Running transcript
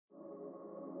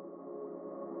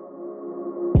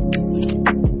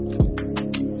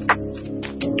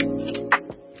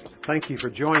thank you for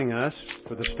joining us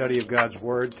for the study of God's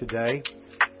Word today.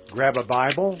 Grab a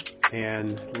Bible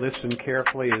and listen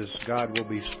carefully as God will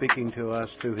be speaking to us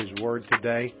through His Word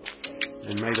today.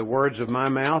 And may the words of my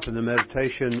mouth and the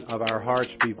meditation of our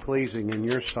hearts be pleasing in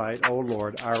your sight, O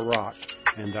Lord, our rock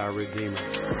and our Redeemer.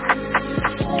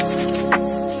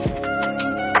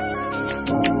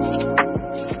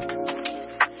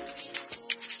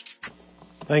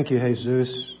 Thank you, Jesus.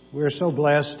 We're so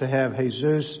blessed to have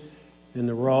Jesus in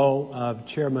the role of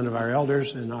chairman of our elders,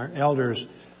 and our elders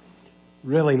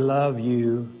really love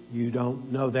you. You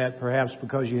don't know that perhaps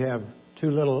because you have too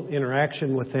little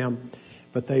interaction with them,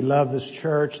 but they love this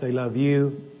church, they love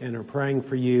you, and are praying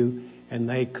for you, and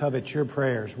they covet your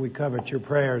prayers. We covet your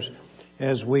prayers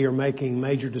as we are making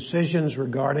major decisions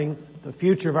regarding the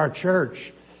future of our church,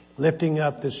 lifting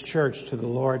up this church to the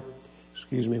Lord.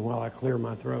 Excuse me while I clear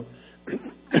my throat.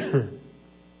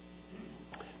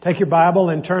 Take your Bible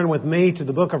and turn with me to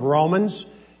the book of Romans,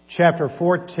 chapter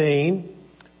 14.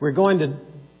 We're going to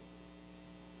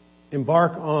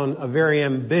embark on a very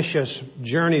ambitious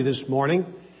journey this morning,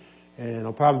 and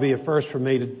it'll probably be a first for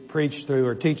me to preach through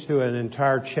or teach through an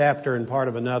entire chapter and part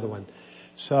of another one.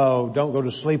 So don't go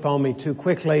to sleep on me too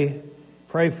quickly.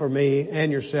 Pray for me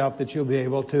and yourself that you'll be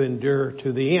able to endure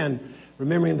to the end.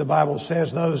 Remembering the Bible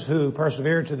says those who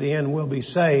persevere to the end will be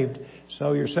saved,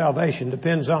 so your salvation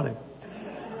depends on it.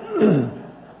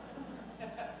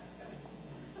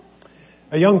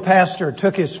 A young pastor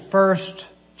took his first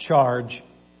charge.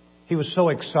 He was so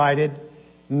excited,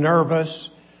 nervous,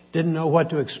 didn't know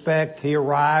what to expect. He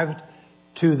arrived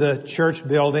to the church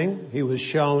building. He was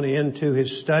shown into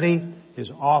his study, his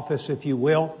office, if you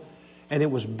will, and it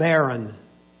was barren.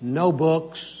 No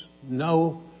books,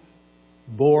 no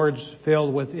boards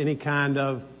filled with any kind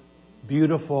of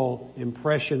beautiful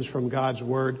impressions from God's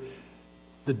Word.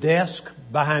 The desk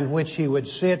behind which he would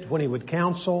sit when he would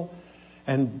counsel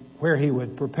and where he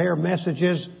would prepare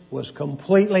messages was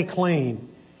completely clean.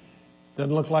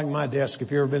 Doesn't look like my desk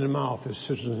if you've ever been in my office.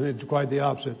 It's quite the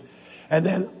opposite. And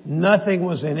then nothing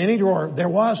was in any drawer. There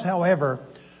was, however,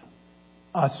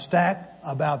 a stack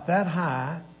about that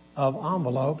high of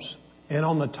envelopes, and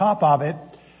on the top of it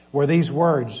were these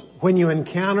words: when you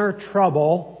encounter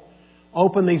trouble,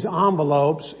 open these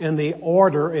envelopes in the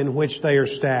order in which they are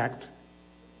stacked.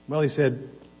 Well, he said,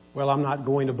 well, I'm not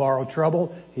going to borrow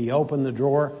trouble. He opened the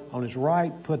drawer on his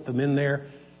right, put them in there,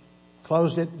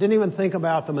 closed it, didn't even think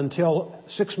about them until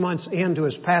 6 months into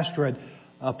his pastorate,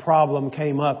 a problem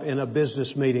came up in a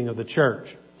business meeting of the church.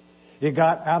 It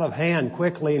got out of hand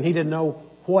quickly, and he didn't know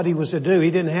what he was to do.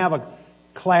 He didn't have a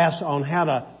class on how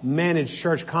to manage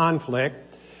church conflict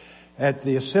at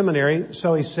the seminary,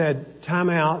 so he said, time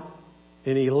out,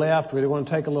 and he left. We want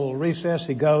to take a little recess.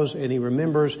 He goes and he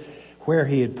remembers where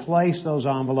he had placed those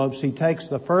envelopes. He takes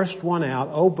the first one out,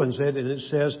 opens it, and it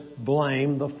says,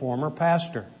 blame the former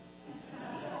pastor.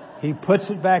 He puts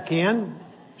it back in,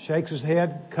 shakes his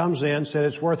head, comes in, said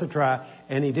it's worth a try,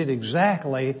 and he did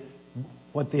exactly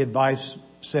what the advice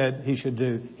said he should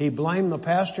do. He blamed the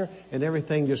pastor, and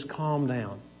everything just calmed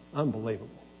down.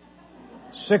 Unbelievable.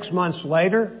 6 months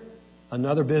later,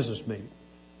 another business meeting.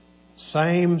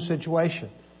 Same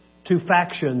situation. Two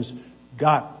factions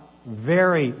got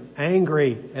very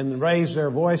angry and raised their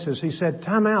voices. He said,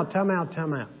 time out.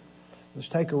 Let's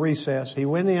take a recess. He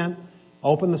went in,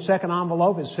 opened the second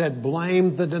envelope. It said,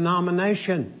 blame the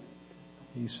denomination.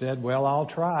 He said, well, I'll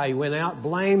try. He went out,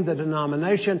 blamed the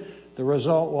denomination. The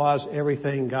result was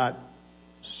everything got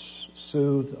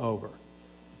soothed over.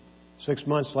 6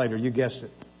 months later, you guessed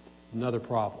it, another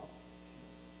problem.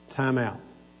 Time out.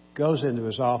 Goes into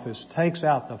his office, takes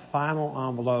out the final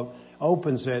envelope,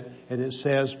 opens it, and it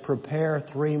says, prepare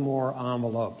 3 more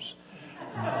envelopes.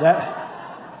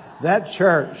 That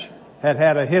church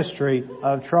had a history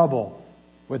of trouble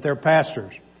with their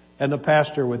pastors and the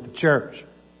pastor with the church.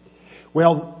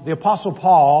 Well, the Apostle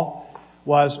Paul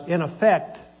was, in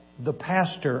effect, the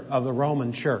pastor of the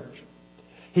Roman church.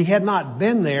 He had not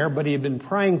been there, but he had been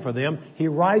praying for them. He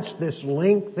writes this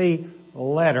lengthy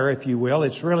letter, if you will.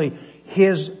 It's really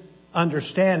his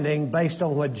understanding based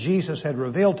on what Jesus had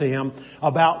revealed to him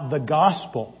about the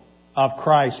gospel of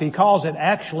Christ. He calls it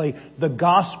actually the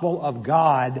gospel of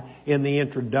God in the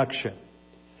introduction.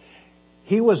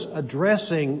 He was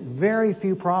addressing very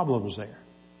few problems there.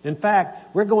 In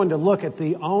fact, we're going to look at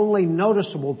the only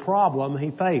noticeable problem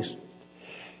he faced.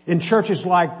 In churches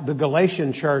like the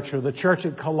Galatian church or the church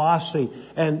at Colossae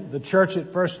and the church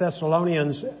at First and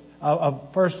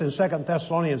Second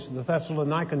Thessalonians, the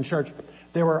Thessalonican church,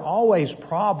 there were always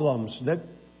problems that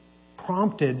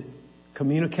prompted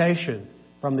communication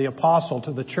from the apostle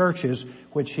to the churches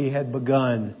which he had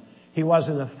begun. He was,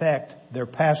 in effect, their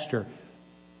pastor,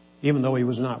 even though he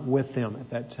was not with them at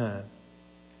that time.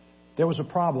 There was a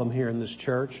problem here in this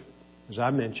church, as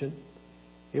I mentioned.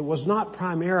 It was not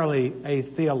primarily a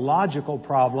theological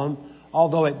problem,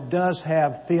 although it does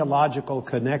have theological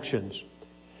connections.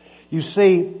 You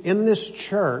see, in this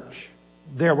church,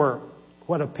 there were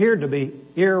what appeared to be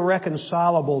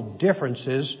irreconcilable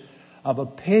differences of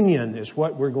opinion, is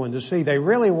what we're going to see. They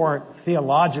really weren't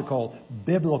theological,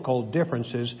 biblical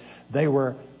differences. They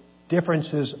were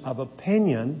differences of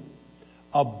opinion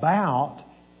about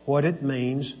what it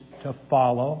means to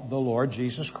follow the Lord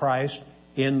Jesus Christ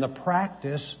in the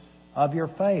practice of your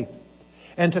faith.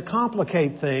 And to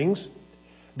complicate things,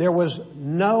 there was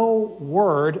no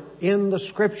word in the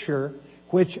Scripture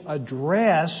which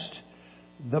addressed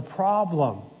the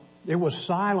problem. It was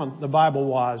silent, the Bible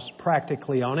was,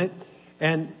 practically on it,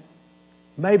 and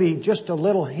maybe just a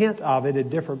little hint of it in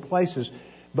different places.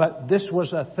 But this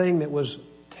was a thing that was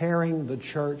tearing the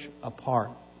church apart.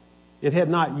 It had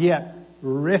not yet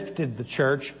rifted the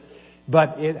church,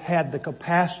 but it had the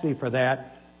capacity for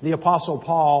that. The Apostle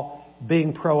Paul,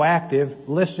 being proactive,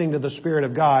 listening to the Spirit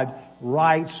of God,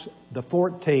 writes the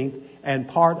 14th and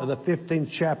part of the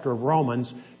 15th chapter of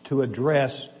Romans to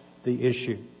address the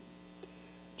issue.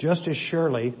 Just as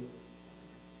surely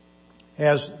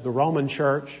as the Roman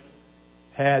church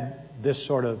had this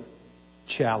sort of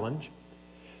challenge,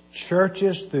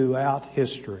 churches throughout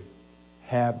history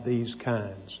have these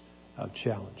kinds of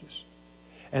challenges.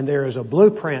 And there is a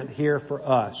blueprint here for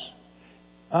us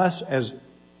as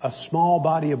a small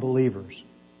body of believers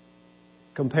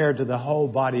compared to the whole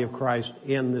body of Christ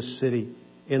in this city,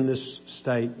 in this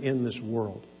state, in this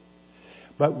world.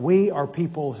 But we are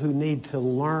people who need to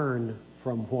learn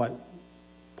from what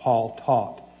Paul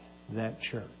taught that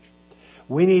church.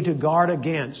 We need to guard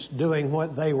against doing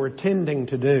what they were tending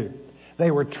to do. They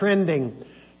were trending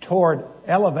toward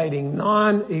elevating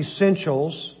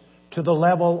non-essentials to the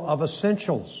level of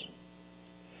essentials.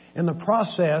 In the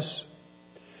process,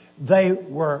 they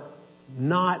were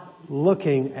not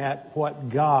looking at what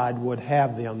God would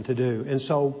have them to do. And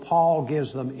so Paul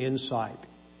gives them insight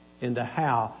into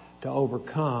how to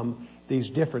overcome these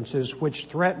differences which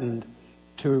threatened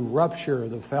to rupture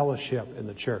the fellowship in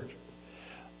the church.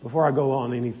 Before I go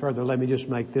on any further, let me just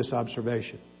make this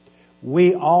observation.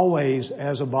 We always,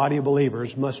 as a body of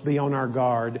believers, must be on our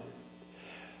guard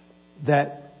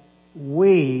that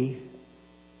we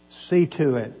see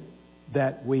to it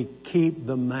that we keep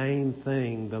the main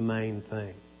thing the main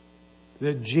thing.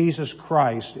 That Jesus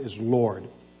Christ is Lord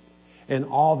and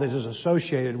all that is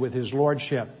associated with His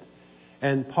Lordship.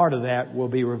 And part of that will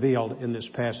be revealed in this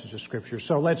passage of Scripture.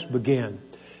 So let's begin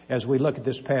as we look at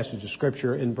this passage of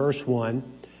Scripture in verse 1.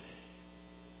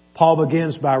 Paul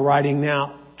begins by writing,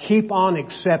 now, keep on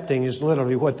accepting is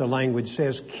literally what the language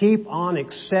says. Keep on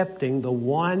accepting the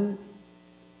one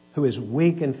who is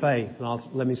weak in faith. And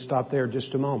let me stop there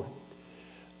just a moment.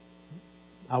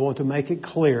 I want to make it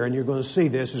clear, and you're going to see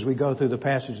this as we go through the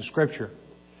passage of Scripture.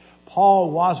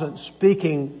 Paul wasn't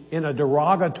speaking in a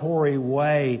derogatory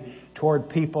way toward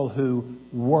people who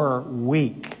were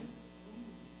weak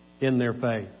in their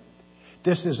faith.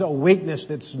 This is a weakness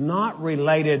that's not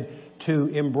related to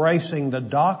embracing the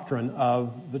doctrine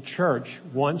of the church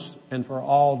once and for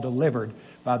all delivered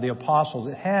by the apostles.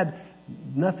 It had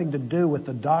nothing to do with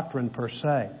the doctrine per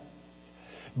se.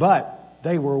 But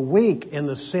they were weak in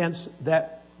the sense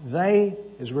that they,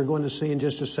 as we're going to see in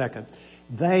just a second,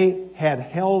 they had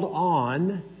held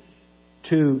on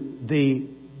to the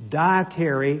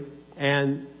dietary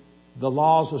and the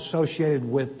laws associated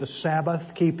with the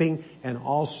Sabbath keeping and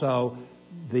also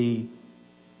the,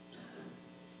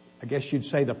 I guess you'd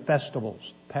say, the festivals,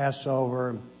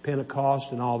 Passover and Pentecost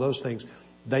and all those things.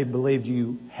 They believed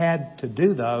you had to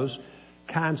do those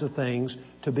kinds of things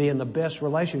to be in the best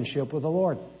relationship with the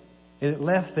Lord. And it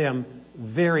left them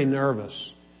very nervous.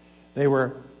 They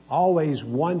were always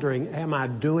wondering, am I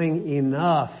doing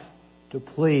enough to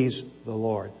please the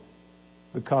Lord?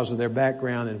 Because of their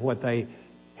background and what they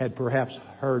had perhaps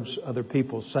heard other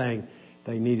people saying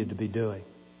they needed to be doing.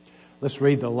 Let's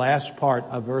read the last part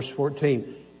of verse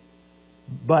 14.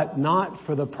 But not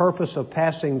for the purpose of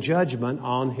passing judgment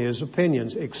on his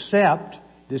opinions, except,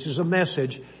 this is a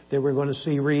message that we're going to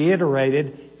see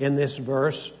reiterated in this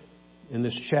verse, in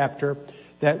this chapter,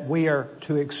 that we are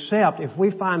to accept if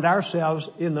we find ourselves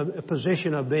in the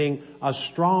position of being a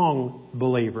strong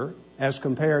believer as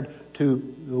compared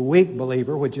to the weak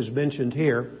believer, which is mentioned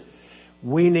here.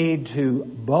 We need to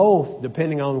both,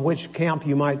 depending on which camp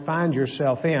you might find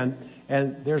yourself in,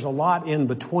 and there's a lot in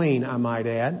between, I might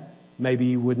add. Maybe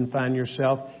you wouldn't find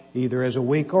yourself either as a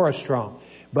weak or a strong.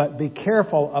 But be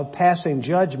careful of passing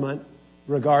judgment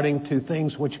regarding to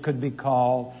things which could be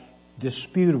called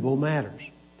disputable matters.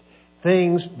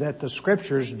 Things that the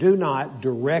Scriptures do not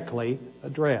directly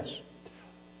address.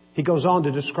 He goes on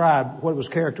to describe what was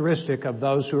characteristic of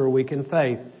those who are weak in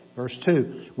faith. Verse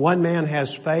 2, one man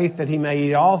has faith that he may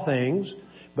eat all things,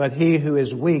 but he who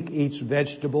is weak eats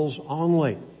vegetables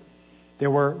only.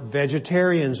 There were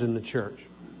vegetarians in the church.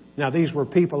 Now these were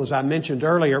people, as I mentioned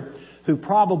earlier, who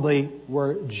probably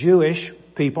were Jewish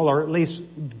people, or at least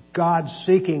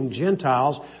God-seeking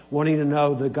Gentiles, wanting to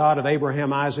know the God of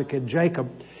Abraham, Isaac, and Jacob.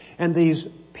 And these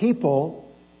people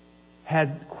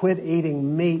had quit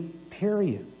eating meat,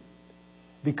 period,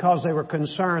 because they were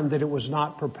concerned that it was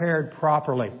not prepared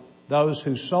properly. Those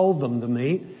who sold them the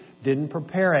meat didn't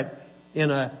prepare it in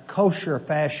a kosher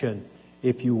fashion,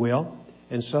 if you will.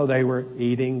 And so they were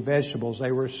eating vegetables.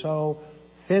 They were so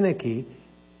finicky,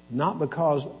 not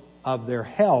because of their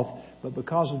health, but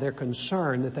because of their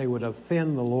concern that they would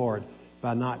offend the Lord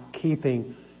by not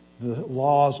keeping the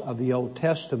laws of the Old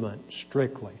Testament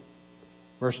strictly.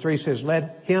 Verse 3 says,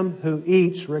 let him who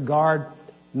eats regard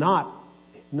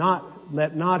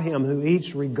let not him who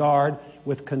eats regard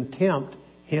with contempt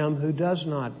him who does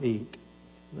not eat.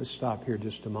 Let's stop here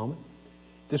just a moment.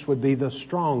 This would be the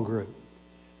strong group.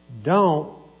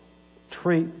 Don't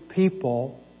treat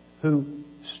people who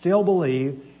still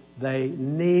believe they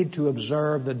need to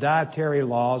observe the dietary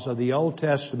laws of the Old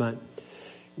Testament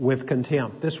with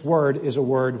contempt. This word is a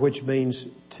word which means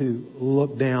to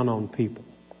look down on people.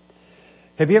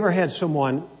 Have you ever had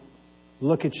someone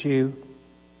look at you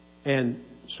and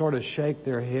sort of shake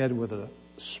their head with a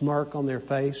smirk on their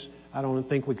face? I don't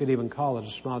think we could even call it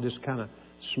a smile, just kind of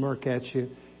smirk at you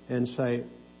and say,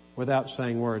 without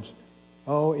saying words,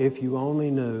 oh, if you only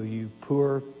knew, you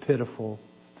poor, pitiful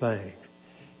thing.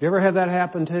 You ever had that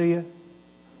happen to you?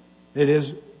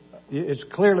 It's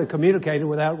clearly communicated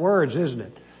without words, isn't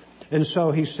it? And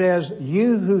so he says,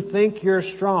 you who think you're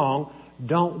strong,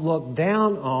 don't look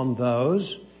down on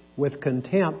those with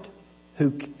contempt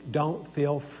who don't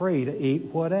feel free to eat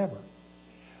whatever.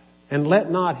 And let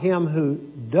not him who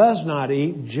does not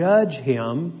eat judge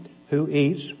him who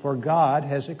eats, for God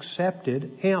has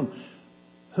accepted him.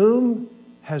 Whom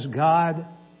has God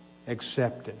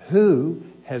accepted? Who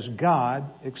has God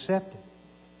accepted?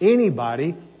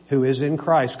 Anybody who is in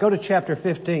Christ. Go to chapter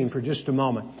 15 for just a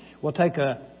moment. We'll take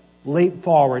a leap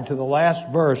forward to the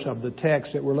last verse of the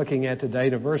text that we're looking at today,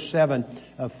 to verse 7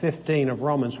 of 15 of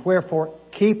Romans. Wherefore,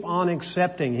 keep on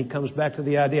accepting. He comes back to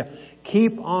the idea.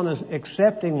 Keep on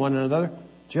accepting one another,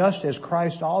 just as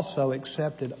Christ also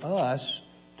accepted us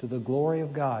to the glory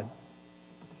of God.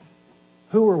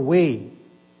 Who are we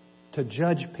to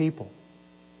judge people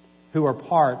who are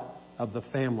part of the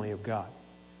family of God?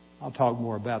 I'll talk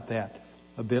more about that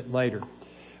a bit later.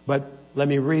 But let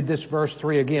me read this verse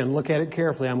 3 again. Look at it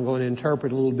carefully. I'm going to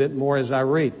interpret a little bit more as I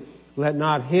read. Let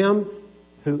not him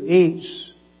who eats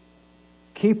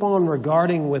keep on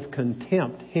regarding with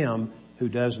contempt him who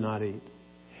does not eat.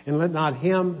 And let not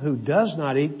him who does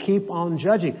not eat keep on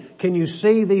judging. Can you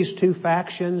see these two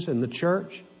factions in the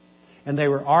church? And they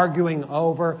were arguing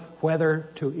over whether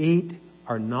to eat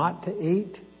or not to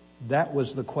eat. That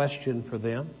was the question for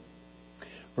them.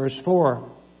 Verse 4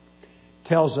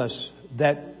 tells us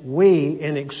that we,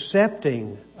 in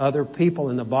accepting other people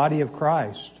in the body of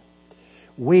Christ,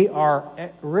 we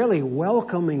are really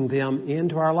welcoming them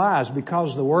into our lives,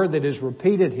 because the word that is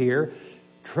repeated here,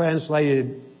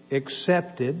 translated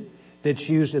accepted, that's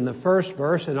used in the first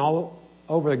verse and all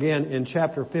over again in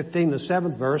chapter 15, the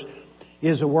 7th verse,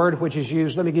 is a word which is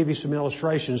used. Let me give you some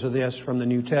illustrations of this from the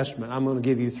New Testament. I'm going to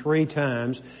give you 3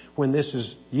 times when this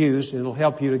is used, and it'll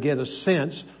help you to get a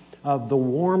sense of the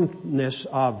warmness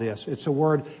of this. It's a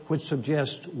word which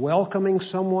suggests welcoming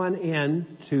someone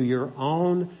in to your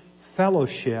own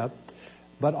fellowship,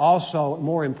 but also,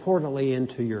 more importantly,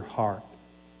 into your heart.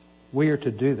 We are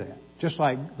to do that, just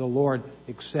like the Lord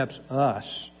accepts us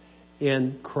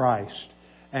in Christ.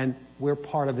 And we're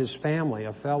part of His family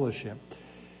of fellowship.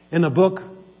 In the book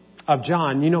of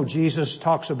John, you know, Jesus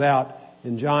talks about,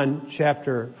 in John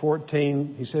chapter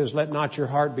 14, He says, let not your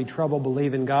heart be troubled.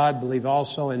 Believe in God. Believe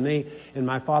also in me. In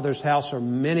my Father's house are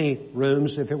many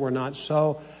rooms. If it were not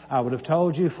so, I would have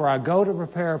told you. For I go to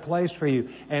prepare a place for you.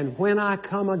 And when I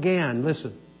come again,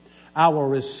 listen, I will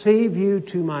receive you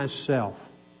to myself,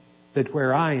 that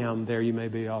where I am, there you may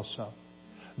be also.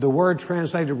 The word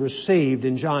translated received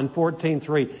in John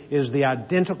 14:3 is the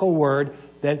identical word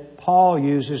that Paul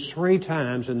uses 3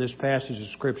 times in this passage of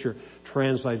Scripture,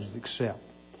 translated accept.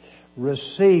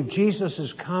 Receive. Jesus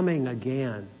is coming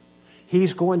again.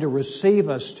 He's going to receive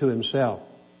us to Himself.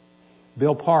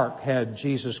 Bill Park had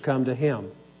Jesus come to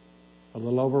him a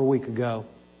little over a week ago.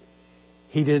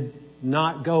 He did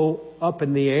not go up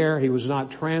in the air. He was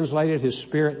not translated. His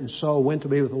spirit and soul went to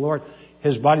be with the Lord.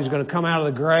 His body's going to come out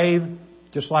of the grave,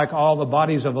 just like all the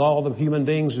bodies of all the human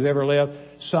beings who ever lived,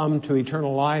 some to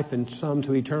eternal life and some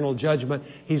to eternal judgment.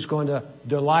 He's going to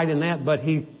delight in that, but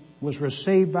he was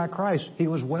received by Christ. He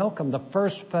was welcomed. The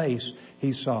first face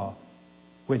he saw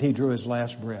when he drew his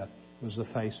last breath was the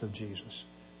face of Jesus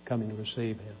coming to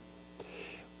receive him.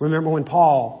 Remember when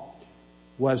Paul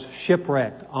was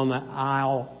shipwrecked on the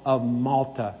Isle of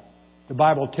Malta. The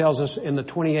Bible tells us in the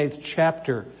 28th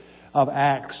chapter of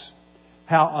Acts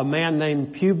how a man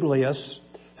named Publius,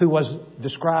 who was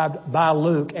described by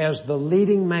Luke as the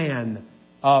leading man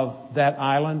of that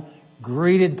island,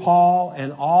 greeted Paul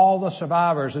and all the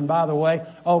survivors. And by the way,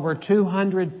 over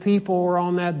 200 people were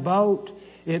on that boat.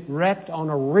 It wrecked on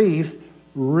a reef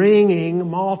ringing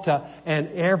Malta, and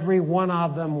every one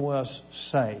of them was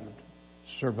saved,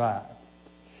 survived.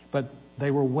 But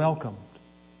they were welcomed.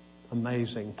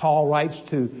 Amazing. Paul writes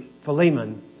to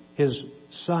Philemon, his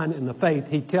son in the faith.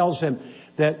 He tells him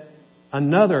that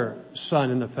another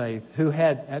son in the faith who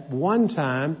had at one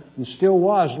time, and still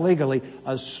was legally,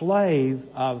 a slave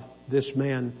of this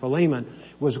man Philemon,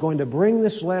 was going to bring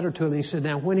this letter to him. He said,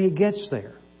 now when he gets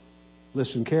there,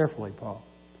 listen carefully, Paul,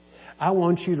 I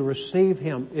want you to receive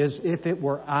him as if it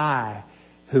were I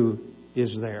who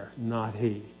is there, not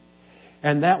he.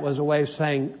 And that was a way of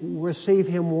saying, receive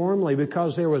him warmly,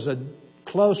 because there was a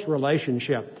close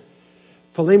relationship.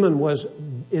 Philemon was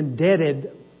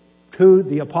indebted to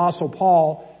the Apostle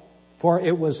Paul, for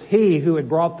it was he who had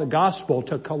brought the gospel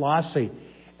to Colossae.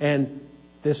 And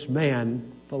this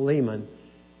man, Philemon,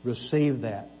 received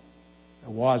that.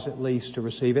 Or was at least to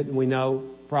receive it. And we know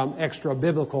from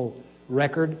extra-biblical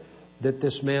record that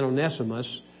this man Onesimus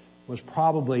was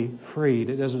probably freed.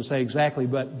 It doesn't say exactly,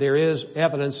 but there is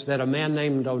evidence that a man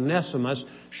named Onesimus,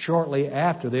 shortly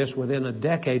after this, within a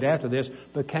decade after this,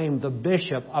 became the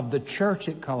bishop of the church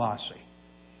at Colossae.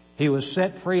 He was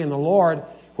set free in the Lord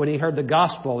when he heard the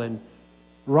gospel in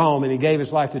Rome, and he gave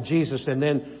his life to Jesus, and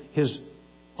then his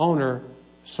owner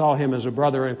saw him as a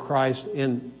brother in Christ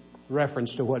in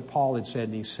reference to what Paul had said,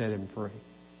 and he set him free.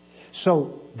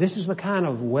 So this is the kind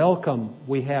of welcome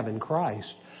we have in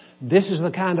Christ. This is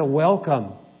the kind of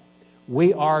welcome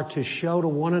we are to show to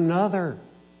one another.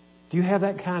 Do you have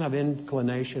that kind of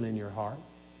inclination in your heart?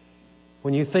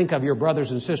 When you think of your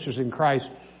brothers and sisters in Christ,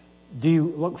 do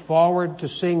you look forward to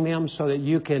seeing them so that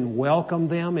you can welcome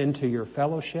them into your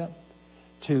fellowship,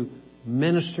 to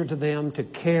minister to them, to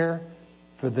care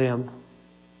for them?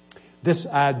 This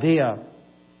idea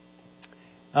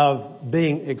of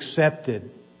being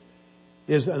accepted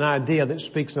is an idea that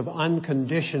speaks of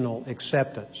unconditional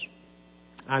acceptance.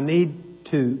 I need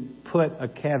to put a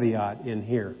caveat in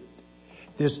here.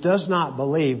 This does not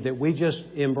believe that we just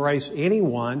embrace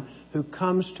anyone who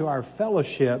comes to our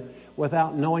fellowship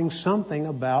without knowing something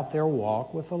about their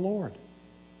walk with the Lord.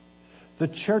 The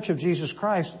Church of Jesus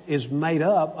Christ is made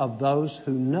up of those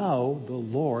who know the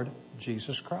Lord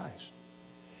Jesus Christ.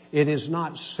 It is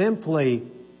not simply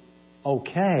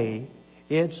okay.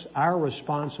 It's our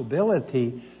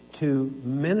responsibility to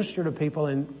minister to people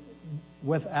and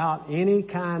without any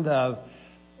kind of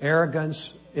arrogance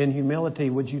and humility.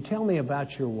 Would you tell me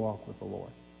about your walk with the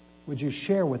Lord? Would you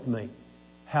share with me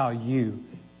how you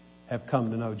have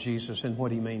come to know Jesus and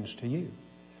what He means to you?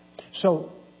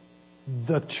 So,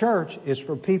 the church is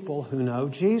for people who know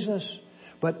Jesus.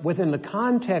 But within the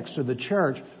context of the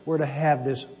church, we're to have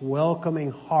this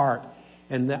welcoming heart,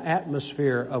 and the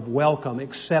atmosphere of welcome,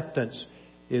 acceptance,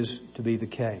 is to be the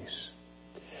case.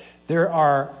 There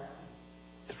are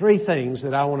three things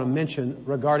that I want to mention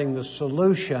regarding the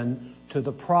solution to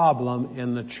the problem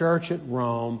in the church at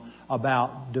Rome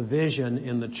about division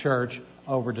in the church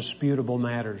over disputable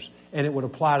matters. And it would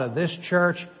apply to this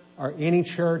church or any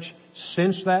church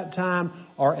since that time,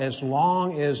 or as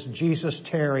long as Jesus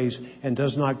tarries and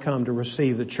does not come to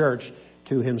receive the church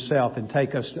to Himself and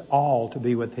take us all to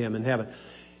be with Him in heaven.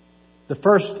 The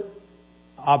first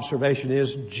observation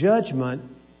is judgment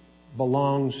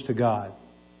belongs to God.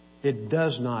 It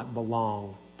does not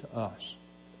belong to us.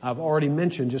 I've already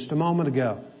mentioned just a moment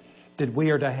ago that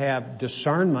we are to have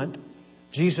discernment.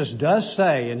 Jesus does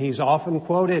say, and He's often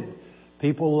quoted,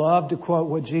 people love to quote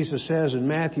what Jesus says in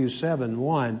Matthew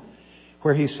 7:1,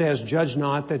 where He says, judge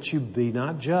not that you be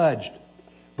not judged.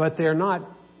 But they're not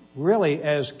really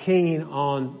as keen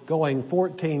on going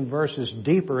 14 verses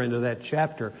deeper into that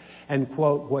chapter and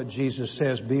quote what Jesus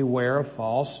says, beware of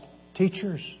false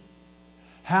teachers.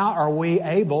 How are we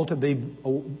able to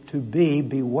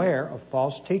beware of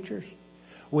false teachers?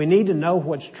 We need to know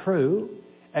what's true,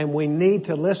 and we need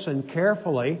to listen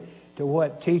carefully to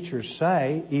what teachers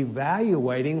say,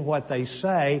 evaluating what they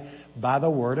say by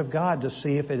the Word of God to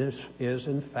see if it is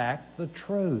in fact the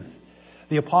truth.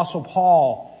 The Apostle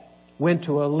Paul went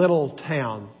to a little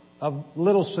town of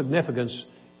little significance.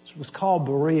 It was called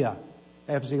Berea.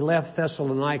 As he left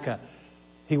Thessalonica,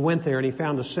 he went there and he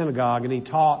found a synagogue and he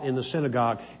taught in the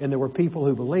synagogue, and there were people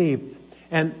who believed.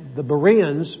 And the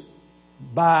Bereans,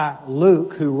 by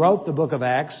Luke, who wrote the book of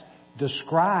Acts,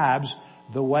 describes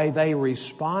the way they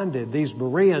responded. These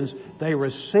Bereans, they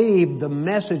received the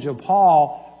message of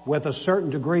Paul with a certain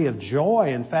degree of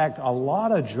joy. In fact, a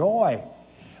lot of joy.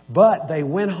 But they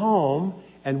went home,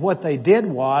 and what they did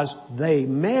was they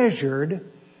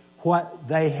measured what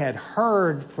they had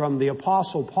heard from the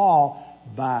Apostle Paul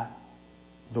by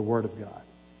the Word of God.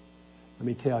 Let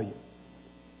me tell you,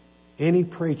 any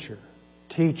preacher,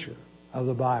 teacher of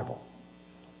the Bible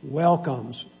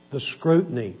welcomes the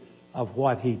scrutiny of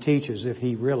what he teaches if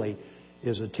he really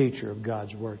is a teacher of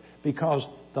God's Word. Because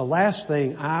the last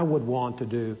thing I would want to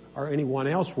do, or anyone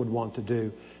else would want to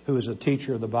do who is a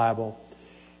teacher of the Bible,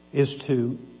 is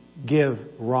to give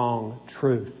wrong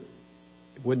truth.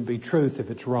 It wouldn't be truth if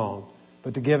it's wrong,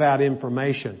 but to give out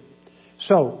information.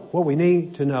 So what we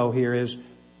need to know here is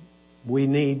we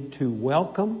need to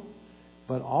welcome,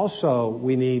 but also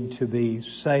we need to be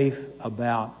safe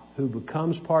about who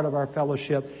becomes part of our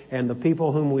fellowship, and the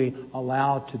people whom we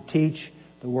allow to teach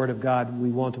the Word of God.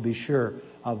 We want to be sure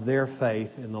of their faith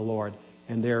in the Lord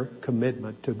and their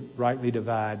commitment to rightly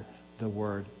divide the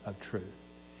Word of truth.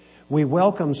 We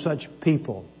welcome such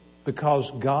people because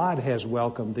God has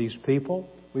welcomed these people.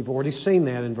 We've already seen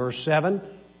that in verse 7.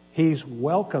 He's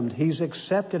welcomed, He's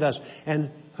accepted us. And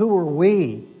who are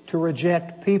we to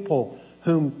reject people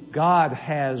whom God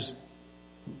has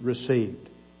received?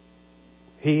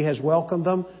 He has welcomed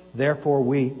them, therefore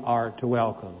we are to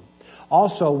welcome them.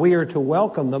 Also, we are to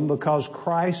welcome them because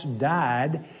Christ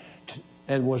died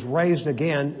and was raised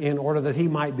again in order that He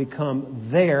might become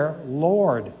their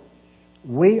Lord.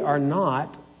 We are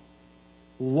not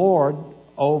Lord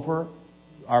over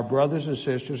our brothers and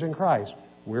sisters in Christ.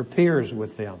 We're peers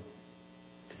with them.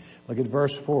 Look at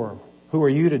verse 4. Who are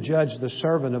you to judge the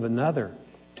servant of another?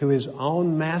 To his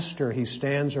own master he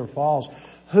stands or falls.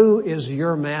 Who is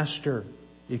your master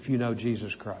if you know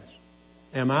Jesus Christ?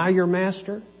 Am I your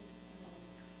master?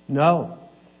 No.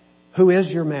 Who is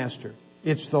your master?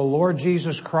 It's the Lord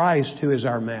Jesus Christ who is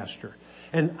our master.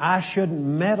 And I shouldn't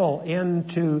meddle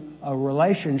into a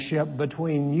relationship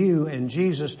between you and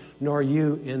Jesus, nor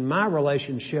you in my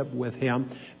relationship with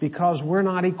Him, because we're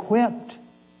not equipped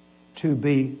to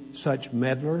be such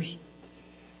meddlers.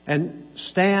 And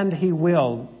stand He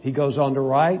will, he goes on to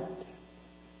write,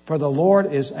 for the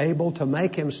Lord is able to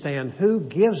make him stand. Who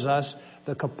gives us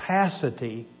the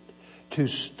capacity to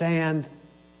stand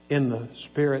in the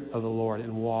Spirit of the Lord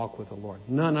and walk with the Lord?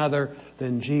 None other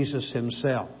than Jesus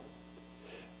Himself.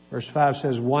 Verse 5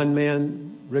 says, one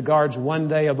man regards one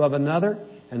day above another,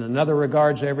 and another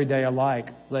regards every day alike.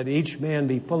 Let each man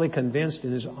be fully convinced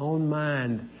in his own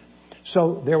mind.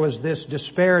 So there was this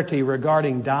disparity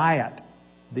regarding diet,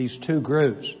 these two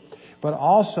groups, but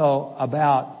also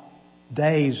about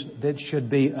days that should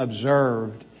be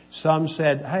observed. Some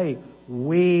said, hey,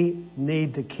 we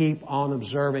need to keep on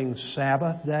observing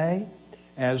Sabbath day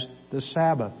as the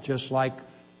Sabbath, just like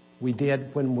we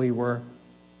did when we were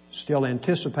still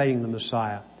anticipating the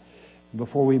Messiah,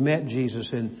 before we met Jesus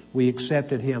and we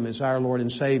accepted Him as our Lord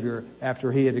and Savior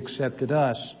after He had accepted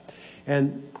us.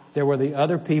 And there were the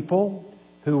other people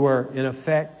who were in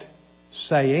effect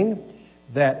saying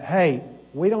that, hey,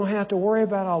 we don't have to worry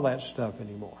about all that stuff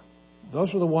anymore.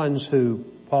 Those are the ones who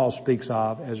Paul speaks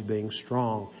of as being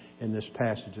strong in this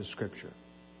passage of Scripture.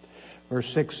 Verse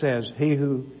 6 says, he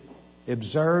who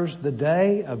observes the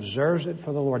day observes it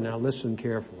for the Lord. Now listen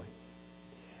carefully.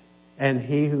 And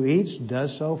he who eats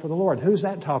does so for the Lord. Who's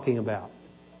that talking about?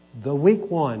 The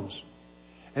weak ones.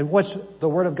 And what's the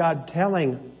Word of God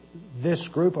telling this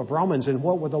group of Romans, and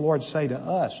what would the Lord say to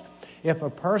us? If a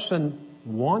person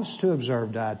wants to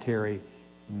observe dietary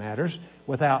matters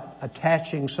without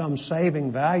attaching some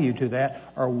saving value to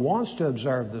that, or wants to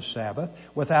observe the Sabbath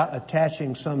without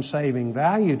attaching some saving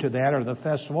value to that, or the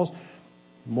festivals,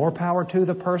 more power to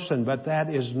the person. But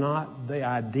that is not the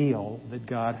ideal that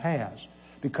God has,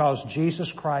 because Jesus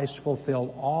Christ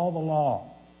fulfilled all the law.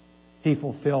 He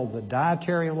fulfilled the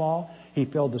dietary law. He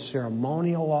fulfilled the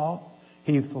ceremonial law.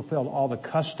 He fulfilled all the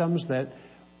customs that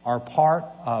are part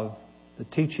of the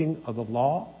teaching of the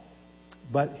law.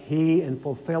 But He, in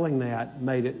fulfilling that,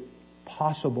 made it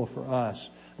possible for us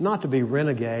not to be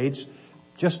renegades,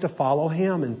 just to follow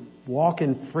Him and walk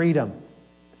in freedom.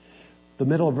 The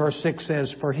middle of verse 6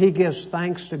 says, "For he gives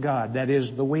thanks to God," that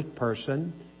is, the weak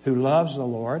person who loves the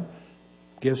Lord,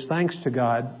 gives thanks to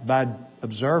God by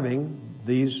observing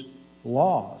these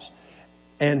laws.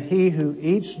 "And he who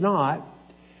eats not,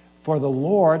 for the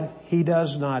Lord he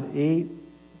does not eat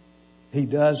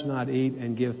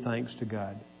and give thanks to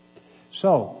God."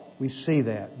 So, we see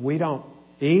that. We don't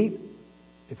eat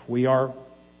if we are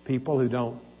people who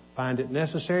don't find it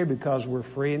necessary because we're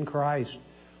free in Christ.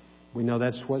 We know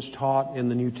that's what's taught in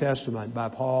the New Testament by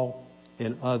Paul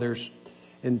and others.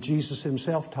 And Jesus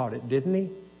Himself taught it, didn't He?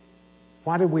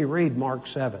 Why did we read Mark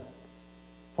 7?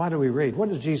 Why do we read? What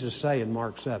does Jesus say in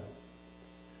Mark 7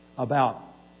 about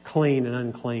clean and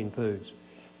unclean foods?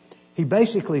 He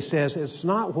basically says it's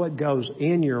not what goes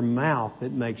in your mouth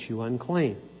that makes you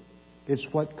unclean.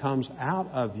 It's what comes out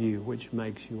of you which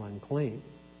makes you unclean.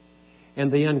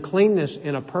 And the uncleanness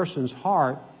in a person's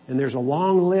heart, and there's a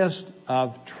long list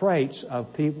of traits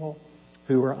of people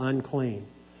who are unclean.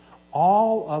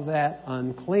 All of that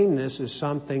uncleanness is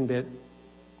something that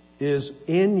is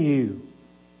in you,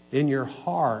 in your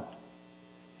heart.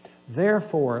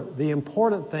 Therefore, the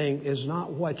important thing is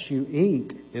not what you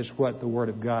eat, is what the Word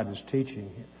of God is teaching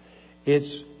here.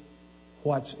 It's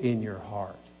what's in your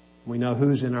heart. We know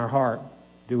who's in our heart,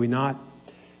 do we not?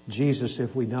 Jesus,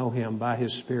 if we know Him by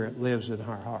His Spirit, lives in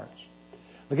our hearts.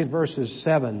 Look at verses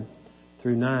 7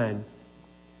 through 9,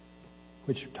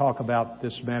 which talk about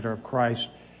this matter of Christ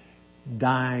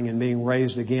dying and being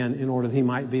raised again in order that He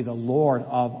might be the Lord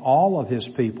of all of His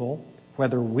people,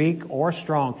 whether weak or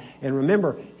strong. And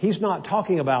remember, He's not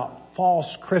talking about false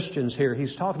Christians here.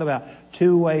 He's talking about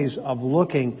two ways of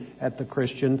looking at the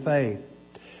Christian faith.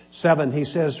 7, he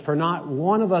says, "For not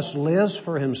one of us lives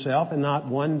for himself, and not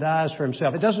one dies for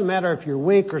himself." It doesn't matter if you're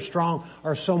weak or strong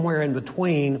or somewhere in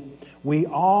between. We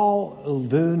all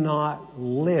do not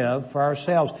live for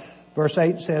ourselves. Verse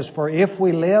 8 says, "For if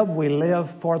we live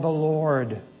for the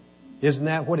Lord." Isn't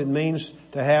that what it means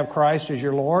to have Christ as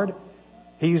your Lord?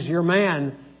 He's your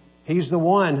man. He's the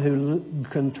one who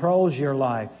controls your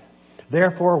life.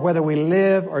 "Therefore, whether we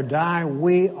live or die,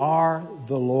 we are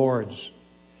the Lord's.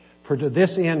 For to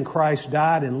this end Christ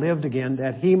died and lived again,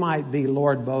 that He might be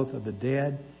Lord both of the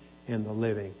dead and the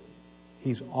living."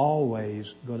 He's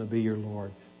always going to be your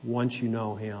Lord once you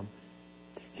know Him.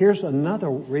 Here's another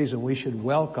reason we should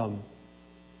welcome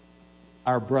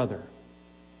our brother,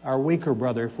 our weaker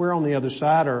brother. If we're on the other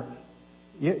side, or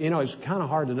it's kind of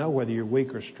hard to know whether you're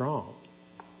weak or strong.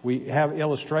 We have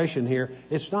illustration here.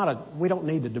 We don't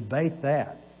need to debate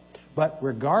that. But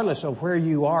regardless of where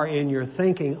you are in your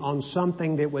thinking on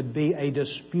something that would be a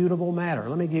disputable matter,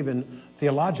 let me give you a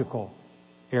theological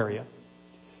area.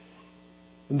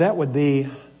 And that would be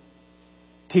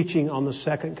teaching on the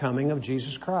second coming of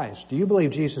Jesus Christ. Do you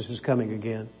believe Jesus is coming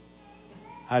again?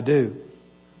 I do.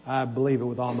 I believe it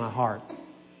with all my heart.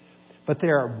 But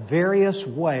there are various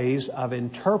ways of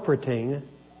interpreting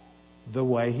the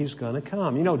way He's going to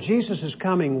come. Jesus is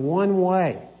coming one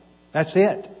way. That's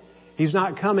it. He's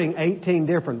not coming 18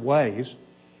 different ways.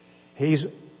 He's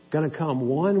going to come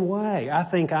one way. I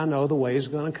think I know the way He's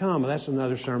going to come. That's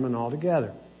another sermon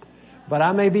altogether. But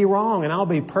I may be wrong, and I'll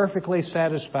be perfectly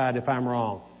satisfied if I'm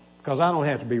wrong, because I don't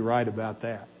have to be right about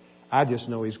that. I just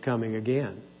know He's coming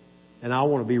again. And I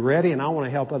want to be ready, and I want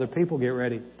to help other people get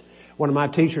ready. One of my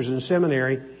teachers in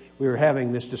seminary, we were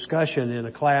having this discussion in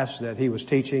a class that he was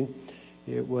teaching.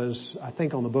 It was, I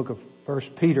think, on the book of 1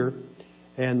 Peter,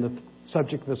 and the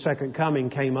subject of the second coming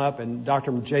came up, and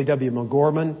Dr. J.W.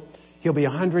 McGorman, he'll be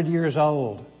 100 years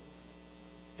old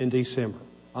in December.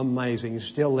 Amazing. He's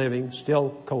still living,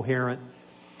 still coherent,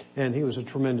 and he was a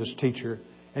tremendous teacher.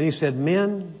 And he said,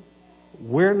 "Men,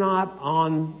 we're not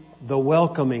on the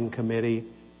welcoming committee,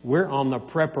 we're on the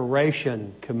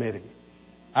preparation committee.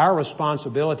 Our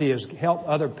responsibility is to help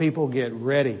other people get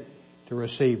ready to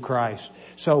receive Christ.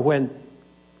 So when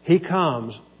He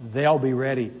comes, they'll be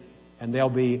ready, and they'll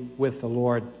be with the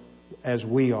Lord as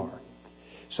we are."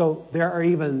 So there are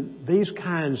even these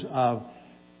kinds of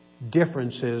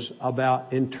differences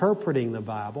about interpreting the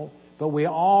Bible, but we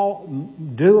all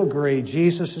do agree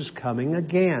Jesus is coming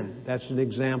again. That's an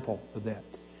example of that.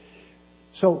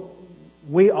 So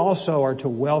we also are to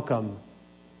welcome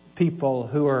people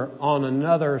who are on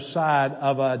another side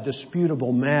of a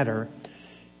disputable matter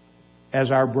as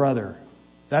our brother.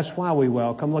 That's why we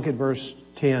welcome. Look at verse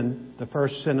 10, the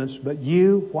first sentence. "But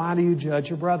you, why do you judge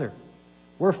your brother?"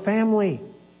 We're family.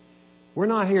 We're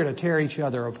not here to tear each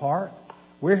other apart.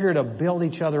 We're here to build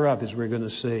each other up, as we're going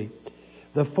to see.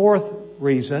 The fourth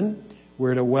reason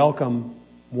we're to welcome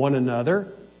one another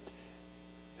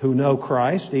who know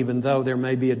Christ, even though there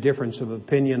may be a difference of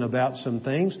opinion about some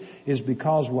things, is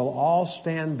because we'll all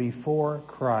stand before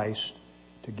Christ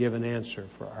to give an answer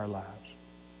for our lives.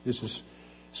 This is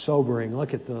sobering.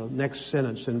 Look at the next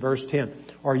sentence in verse 10.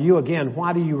 Or you again,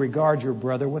 why do you regard your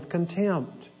brother with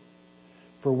contempt?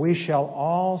 For we shall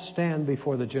all stand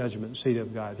before the judgment seat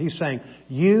of God. He's saying,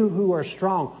 you who are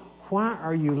strong, why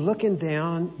are you looking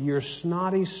down your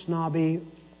snobby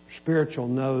spiritual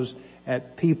nose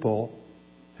at people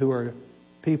who are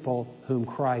people whom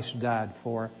Christ died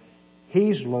for?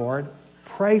 He's Lord.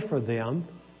 Pray for them.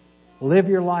 Live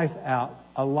your life out,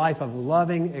 a life of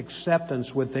loving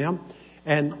acceptance with them,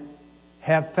 and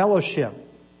have fellowship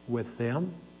with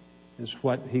them, is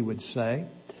what he would say.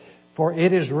 For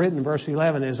it is written, verse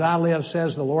 11, as I live,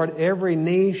 says the Lord, every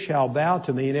knee shall bow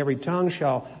to me, and every tongue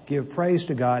shall give praise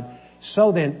to God.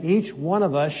 So then, each one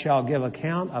of us shall give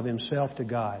account of himself to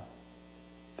God.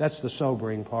 That's the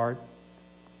sobering part.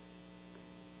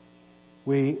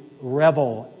 We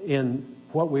revel in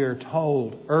what we are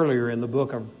told earlier in the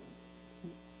book of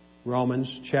Romans,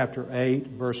 chapter 8,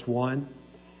 verse 1.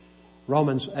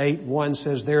 Romans 8:1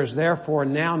 says, there is therefore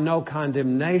now no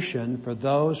condemnation for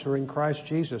those who are in Christ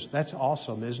Jesus. That's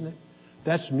awesome, isn't it?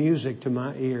 That's music to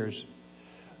my ears.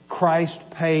 Christ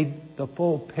paid the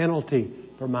full penalty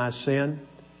for my sin,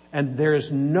 and there is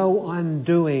no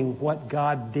undoing what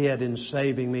God did in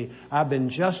saving me. I've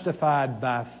been justified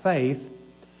by faith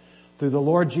through the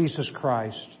Lord Jesus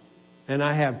Christ, and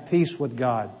I have peace with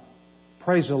God.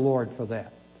 Praise the Lord for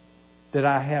that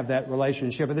I have that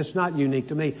relationship. And it's not unique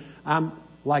to me. I'm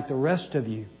like the rest of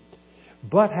you.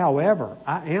 But, however,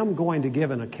 I am going to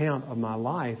give an account of my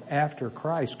life after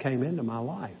Christ came into my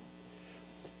life.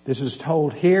 This is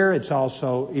told here. It's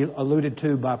also alluded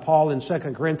to by Paul in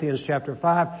 2 Corinthians chapter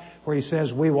 5, where he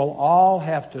says we will all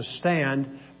have to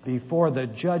stand before the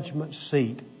judgment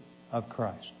seat of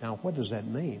Christ. Now, what does that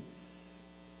mean?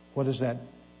 What does that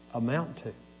amount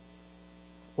to?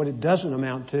 What it doesn't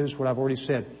amount to is what I've already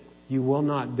said. You will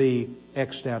not be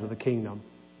X'd out of the kingdom.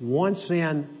 Once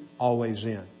in, always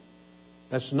in.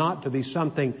 That's not to be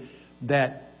something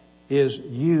that is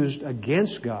used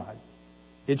against God.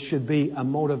 It should be a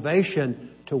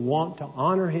motivation to want to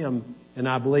honor Him. And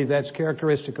I believe that's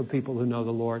characteristic of people who know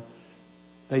the Lord.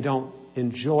 They don't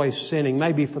enjoy sinning,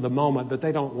 maybe for the moment, but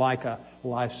they don't like a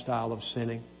lifestyle of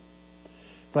sinning.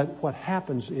 But what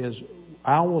happens is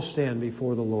I will stand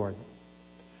before the Lord.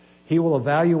 He will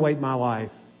evaluate my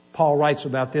life. Paul writes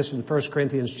about this in 1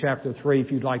 Corinthians chapter 3, if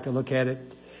you'd like to look at it.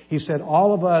 He said,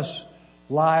 all of us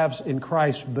lives in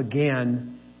Christ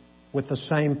begin with the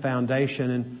same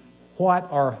foundation. And what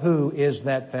or who is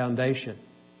that foundation?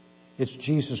 It's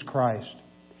Jesus Christ.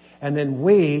 And then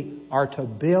we are to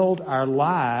build our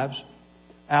lives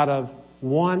out of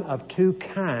one of two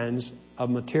kinds of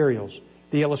materials.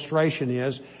 The illustration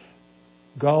is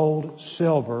gold,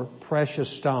 silver, precious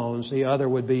stones. The other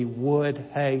would be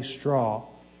wood, hay, straw.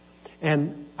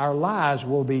 And our lives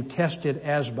will be tested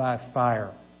as by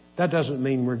fire. That doesn't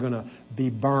mean we're going to be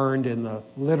burned in the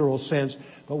literal sense.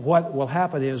 But what will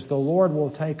happen is the Lord will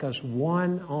take us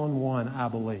one-on-one, I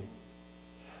believe.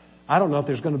 I don't know if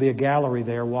there's going to be a gallery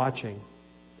there watching.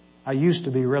 I used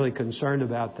to be really concerned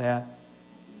about that.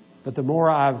 But the more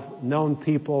I've known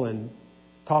people and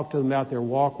talked to them about their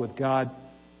walk with God,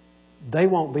 they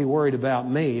won't be worried about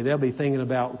me. They'll be thinking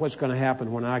about what's going to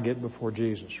happen when I get before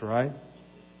Jesus, right?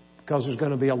 Because there's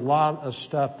going to be a lot of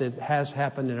stuff that has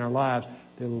happened in our lives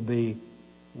that will be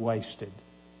wasted.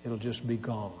 It'll just be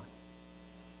gone.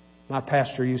 My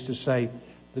pastor used to say,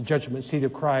 the judgment seat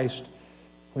of Christ,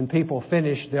 when people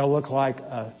finish, they'll look like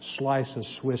a slice of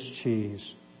Swiss cheese.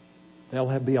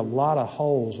 There'll be a lot of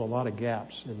holes, a lot of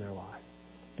gaps in their life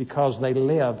because they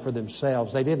live for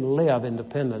themselves. They didn't live in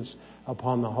dependence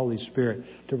upon the Holy Spirit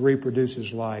to reproduce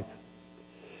His life.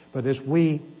 But as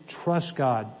we trust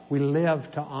God, we live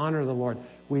to honor the Lord.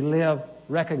 We live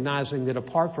recognizing that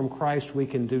apart from Christ we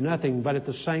can do nothing, but at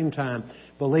the same time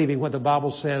believing what the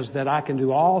Bible says, that I can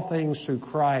do all things through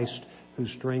Christ who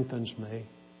strengthens me.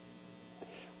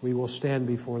 We will stand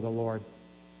before the Lord.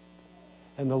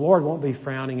 And the Lord won't be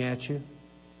frowning at you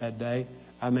that day.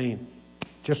 I mean,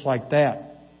 just like that,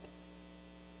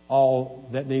 all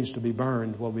that needs to be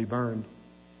burned will be burned.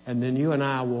 And then you and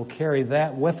I will carry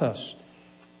that with us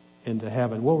into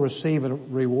heaven. We'll receive a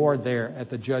reward there at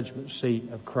the judgment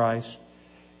seat of Christ.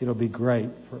 It'll be great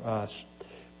for us.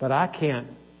 But I can't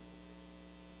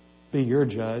be your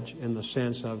judge in the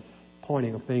sense of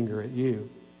pointing a finger at you.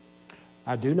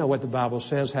 I do know what the Bible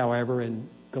says, however, in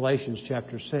Galatians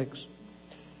chapter 6.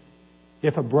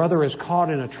 If a brother is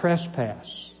caught in a trespass,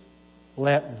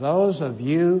 let those of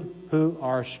you who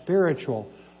are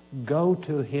spiritual go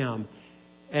to him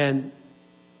and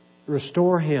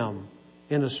restore him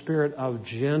in a spirit of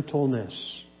gentleness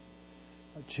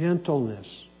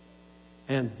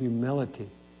and humility.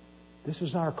 This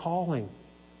is our calling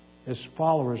as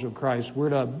followers of Christ. We're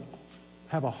to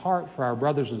have a heart for our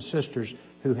brothers and sisters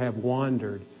who have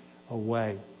wandered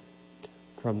away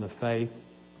from the faith.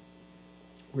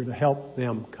 We're to help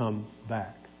them come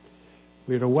back.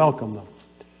 We're to welcome them.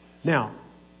 Now,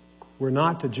 we're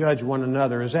not to judge one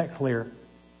another. Is that clear?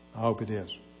 I hope it is.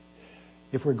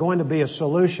 If we're going to be a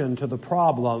solution to the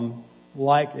problem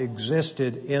like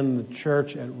existed in the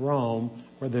church at Rome,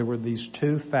 where there were these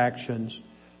two factions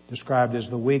described as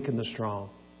the weak and the strong,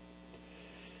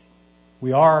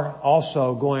 we are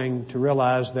also going to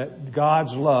realize that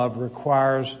God's love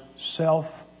requires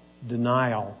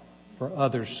self-denial for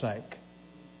others' sake.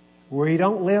 We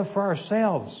don't live for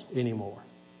ourselves anymore.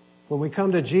 When we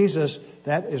come to Jesus,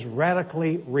 that is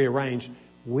radically rearranged.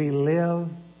 We live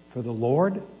for the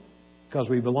Lord because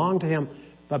we belong to Him,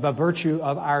 but by virtue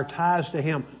of our ties to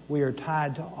Him, we are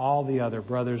tied to all the other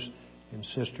brothers and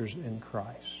sisters in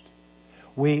Christ.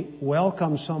 We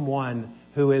welcome someone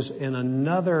who is in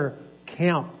another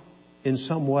camp in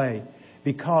some way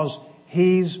because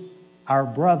he's our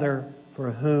brother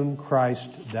for whom Christ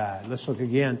died. Let's look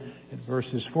again at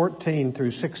verses 14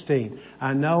 through 16.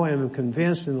 I know and am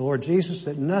convinced in the Lord Jesus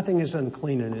that nothing is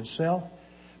unclean in itself,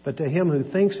 but to him who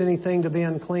thinks anything to be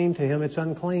unclean, to him it's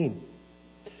unclean.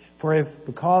 For if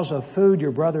because of food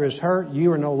your brother is hurt,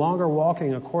 you are no longer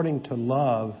walking according to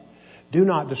love, do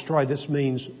not destroy. This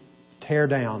means tear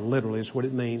down, literally is what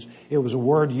it means. It was a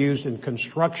word used in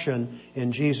construction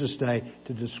in Jesus' day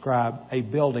to describe a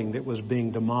building that was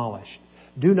being demolished.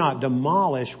 Do not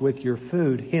demolish with your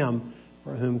food him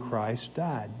for whom Christ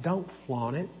died. Don't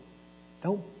flaunt it.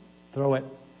 Don't throw it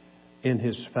in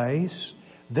his face.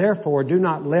 Therefore, do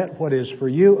not let what is for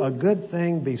you a good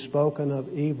thing be spoken of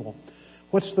evil.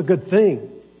 What's the good thing?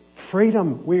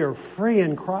 Freedom. We are free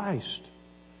in Christ.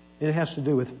 It has to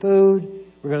do with food.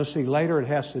 We're going to see later it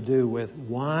has to do with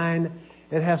wine.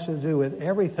 It has to do with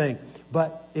everything.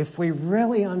 But if we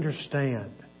really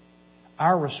understand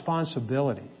our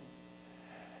responsibility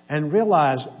and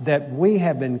realize that we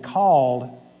have been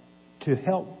called to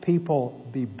help people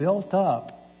be built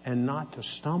up and not to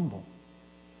stumble.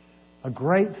 A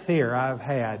great fear I've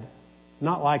had,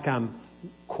 not like I'm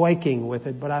quaking with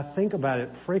it, but I think about it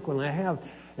frequently. I have,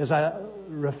 as I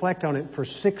reflect on it, for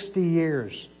 60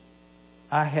 years,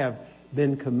 I have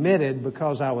been committed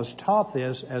because I was taught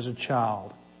this as a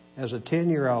child. As a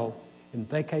 10-year-old in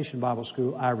Vacation Bible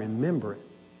School, I remember it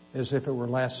as if it were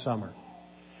last summer.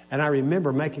 And I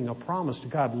remember making a promise to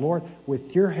God, Lord, with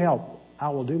your help, I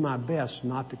will do my best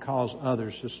not to cause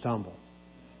others to stumble.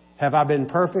 Have I been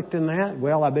perfect in that?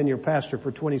 Well, I've been your pastor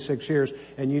for 26 years,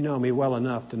 and you know me well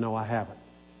enough to know I haven't.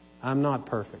 I'm not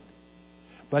perfect.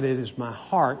 But it is my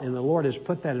heart, and the Lord has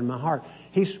put that in my heart.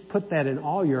 He's put that in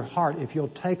all your heart if you'll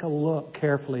take a look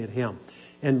carefully at Him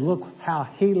and look how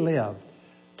He lived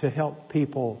to help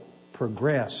people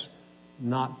progress,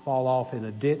 not fall off in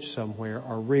a ditch somewhere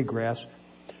or regress.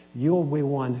 You'll be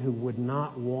one who would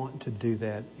not want to do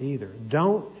that either.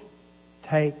 Don't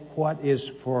take what is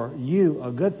for you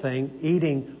a good thing,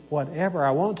 eating whatever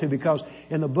I want to, because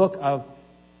in the book of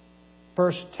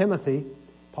 1 Timothy,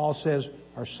 Paul says,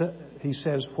 he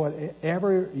says,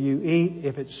 whatever you eat,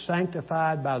 if it's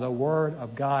sanctified by the Word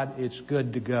of God, it's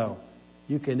good to go.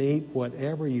 You can eat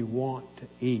whatever you want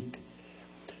to eat.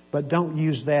 But don't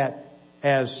use that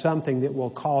as something that will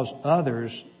cause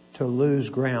others to lose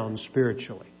ground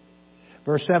spiritually.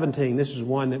 Verse 17, this is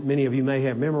one that many of you may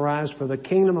have memorized. For the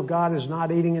kingdom of God is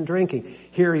not eating and drinking.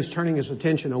 Here he's turning his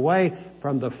attention away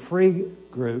from the free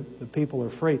group, the people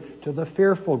are free, to the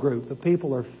fearful group. The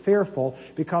people are fearful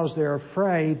because they're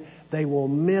afraid they will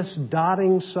miss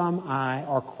dotting some I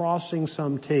or crossing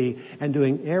some T and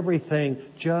doing everything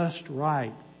just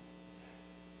right.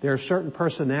 There are certain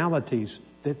personalities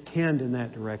that tend in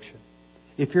that direction.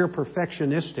 If you're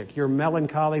perfectionistic, you're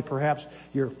melancholy, perhaps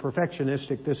you're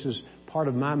perfectionistic, this is part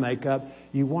of my makeup,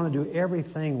 you want to do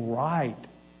everything right.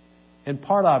 And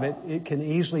part of it, it can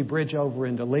easily bridge over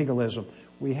into legalism.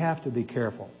 We have to be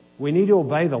careful. We need to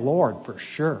obey the Lord for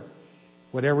sure.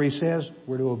 Whatever He says,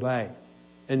 we're to obey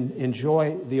and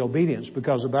enjoy the obedience,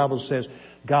 because the Bible says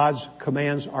God's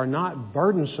commands are not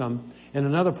burdensome. In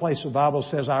another place, the Bible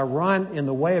says, I run in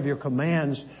the way of your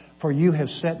commands, for you have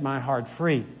set my heart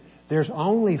free. There's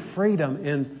only freedom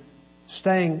in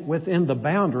staying within the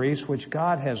boundaries which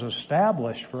God has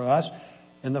established for us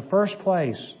in the first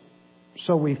place.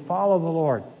 So we follow the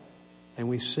Lord and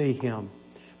we see Him.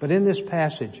 But in this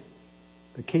passage,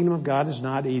 the kingdom of God is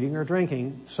not eating or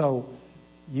drinking. So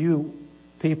You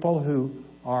people who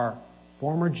are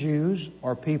former Jews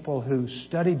or people who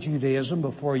studied Judaism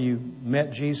before you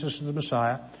met Jesus as the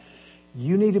Messiah,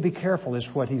 you need to be careful, is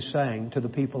what he's saying to the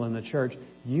people in the church.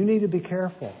 You need to be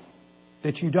careful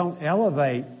that you don't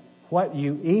elevate what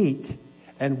you eat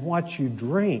and what you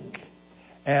drink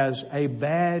as a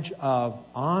badge of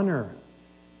honor.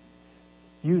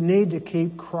 You need to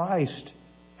keep Christ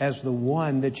as the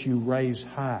one that you raise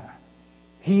high.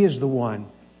 He is the one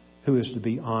who is to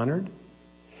be honored.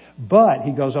 But,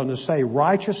 he goes on to say,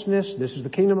 righteousness, this is the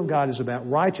kingdom of God, is about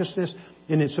righteousness,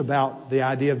 and it's about the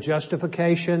idea of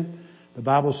justification. The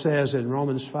Bible says in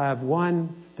Romans 5:1,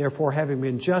 therefore, having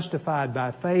been justified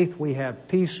by faith, we have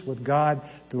peace with God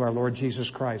through our Lord Jesus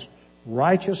Christ.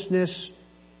 Righteousness,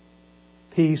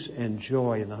 peace, and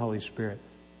joy in the Holy Spirit.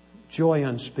 Joy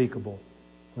unspeakable.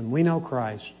 When we know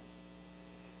Christ,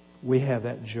 we have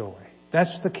that joy.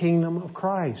 That's the kingdom of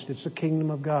Christ. It's the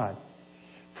kingdom of God.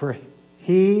 For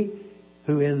he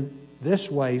who in this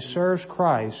way serves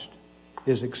Christ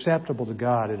is acceptable to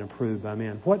God and approved by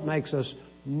men. What makes us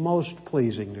most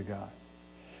pleasing to God?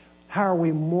 How are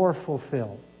we more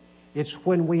fulfilled? It's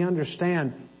when we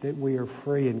understand that we are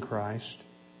free in Christ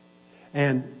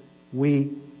and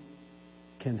we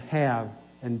can have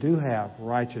and do have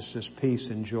righteousness, peace,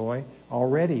 and joy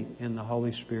already in the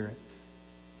Holy Spirit.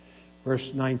 Verse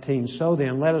 19, so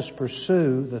then let us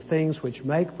pursue the things which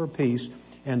make for peace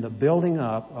and the building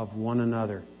up of one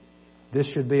another. This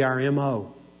should be our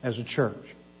MO as a church.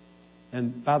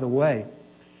 And by the way,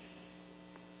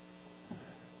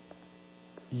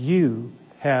 you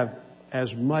have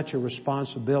as much a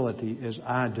responsibility as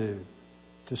I do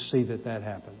to see that that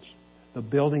happens. The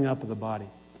building up of the body.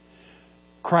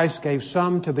 Christ gave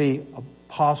some to be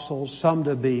apostles, some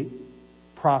to be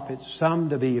prophets, some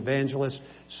to be evangelists,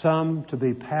 some to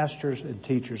be pastors and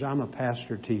teachers. I'm a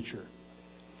pastor-teacher.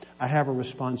 I have a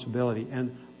responsibility,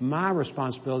 and my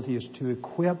responsibility is to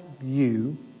equip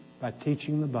you by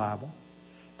teaching the Bible,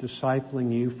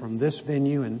 discipling you from this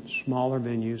venue and smaller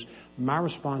venues. My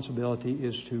responsibility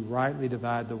is to rightly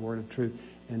divide the word of truth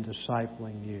and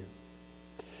discipling you.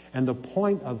 And the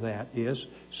point of that is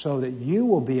so that you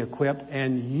will be equipped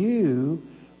and you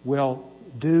will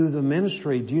do the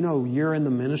ministry. Do you know you're in the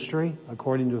ministry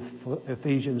according to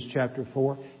Ephesians chapter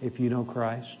 4 if you know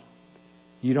Christ?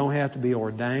 You don't have to be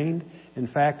ordained. In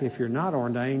fact, if you're not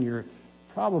ordained, you're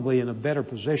probably in a better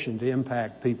position to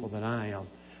impact people than I am.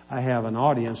 I have an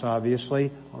audience,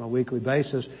 obviously, on a weekly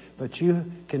basis, but you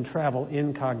can travel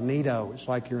incognito. It's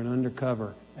like you're an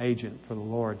undercover agent for the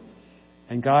Lord.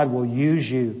 And God will use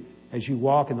you as you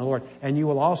walk in the Lord. And you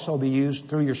will also be used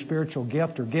through your spiritual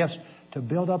gift or gifts to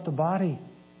build up the body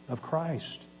of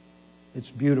Christ. It's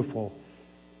beautiful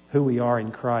who we are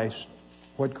in Christ,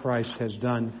 what Christ has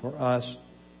done for us.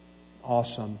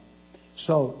 Awesome.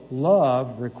 So,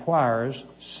 love requires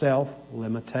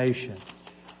self-limitation.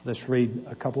 Let's read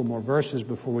a couple more verses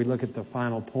before we look at the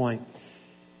final point.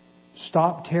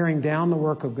 Stop tearing down the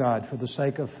work of God for the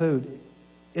sake of food.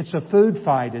 It's a food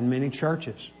fight in many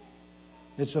churches.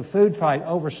 It's a food fight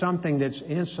over something that's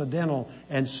incidental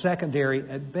and secondary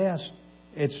at best.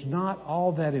 It's not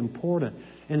all that important.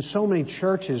 And so many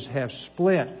churches have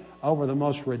split over the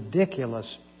most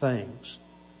ridiculous things.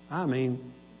 I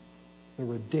mean, the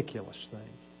ridiculous things.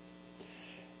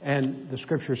 And the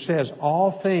Scripture says,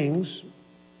 all things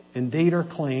indeed are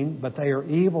clean, but they are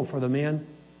evil for the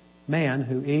man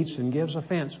who eats and gives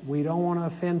offense. We don't want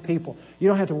to offend people. You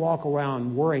don't have to walk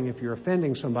around worrying if you're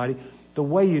offending somebody. The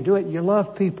way you do it, you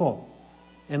love people.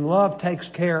 And love takes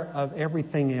care of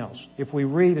everything else. If we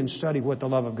read and study what the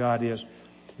love of God is,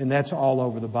 and that's all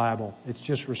over the Bible. It's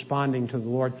just responding to the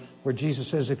Lord, where Jesus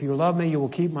says, if you love me, you will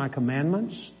keep my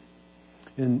commandments.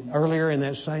 And earlier in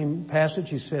that same passage,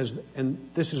 he says, and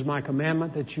this is my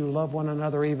commandment, that you love one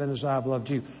another even as I've loved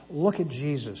you. Look at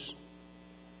Jesus.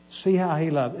 See how he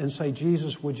loved. And say,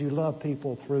 Jesus, would you love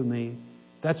people through me?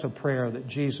 That's a prayer that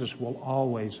Jesus will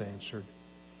always answer.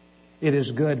 It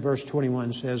is good, verse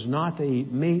 21 says, not to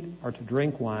eat meat or to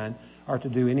drink wine or to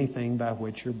do anything by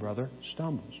which your brother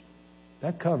stumbles.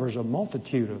 That covers a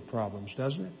multitude of problems,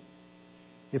 doesn't it?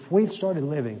 If we started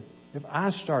living, if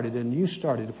I started and you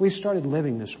started, if we started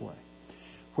living this way,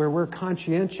 where we're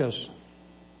conscientious,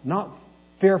 not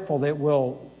fearful that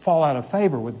we'll fall out of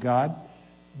favor with God,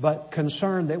 but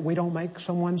concerned that we don't make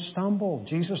someone stumble.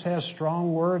 Jesus has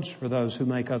strong words for those who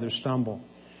make others stumble.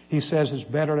 He says it's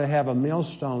better to have a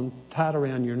millstone tied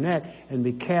around your neck and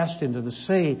be cast into the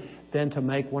sea than to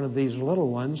make one of these little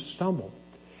ones stumble.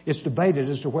 It's debated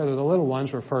as to whether the little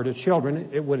ones refer to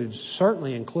children. It would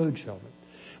certainly include children.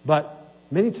 But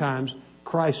many times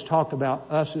Christ talked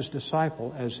about us as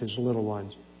disciples as his little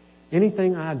ones.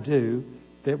 Anything I do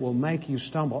that will make you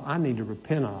stumble, I need to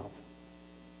repent of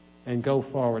and go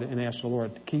forward and ask the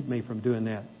Lord to keep me from doing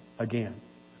that again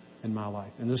in my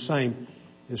life. And the same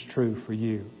is true for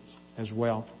you as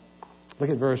well. Look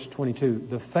at verse 22.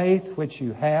 The faith which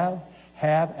you have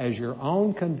as your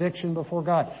own conviction before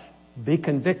God. Be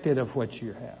convicted of what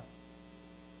you have.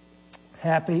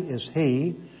 Happy is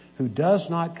he who does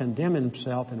not condemn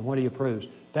himself in what he approves.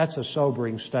 That's a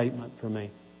sobering statement for me.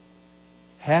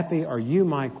 Happy are you,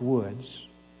 Mike Woods,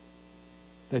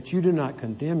 that you do not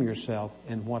condemn yourself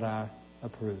in what I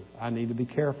approve. I need to be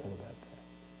careful about that.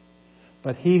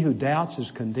 But he who doubts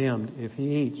is condemned if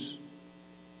he eats.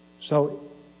 So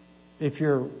if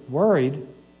you're worried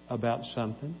about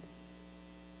something,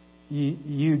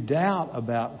 you doubt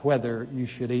about whether you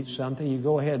should eat something, you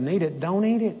go ahead and eat it. Don't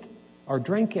eat it or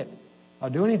drink it or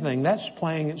do anything. That's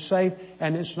playing it safe,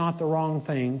 and it's not the wrong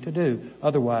thing to do.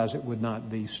 Otherwise, it would not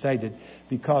be stated,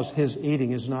 because his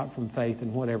eating is not from faith,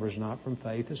 and whatever is not from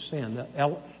faith is sin.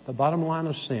 The bottom line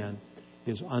of sin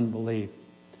is unbelief.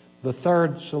 The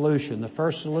third solution. The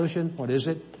first solution, what is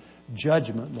it?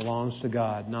 Judgment belongs to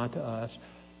God, not to us.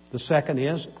 The second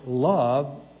is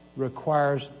love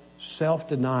requires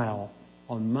self-denial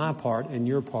on my part and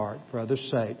your part for others'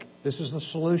 sake. This is the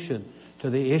solution to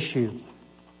the issue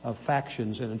of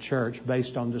factions in a church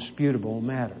based on disputable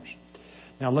matters.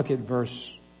 Now look at verse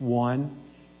 1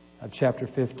 of chapter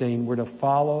 15. We're to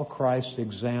follow Christ's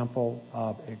example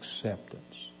of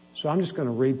acceptance. So I'm just going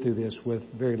to read through this with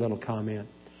very little comment.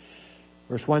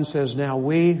 Verse 1 says, Now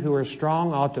we who are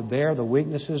strong ought to bear the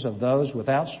weaknesses of those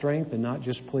without strength and not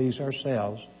just please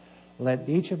ourselves. Let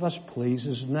each of us please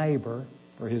his neighbor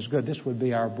for his good. This would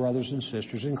be our brothers and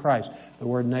sisters in Christ. The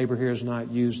word neighbor here is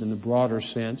not used in the broader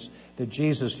sense that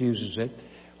Jesus uses it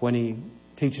when he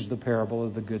teaches the parable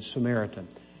of the Good Samaritan.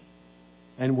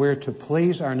 And we're to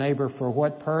please our neighbor for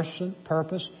what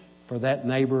purpose? For that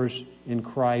neighbor's in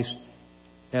Christ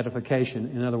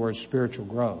edification. In other words, spiritual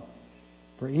growth.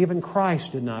 For even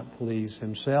Christ did not please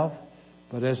himself,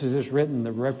 but as it is written,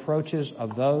 the reproaches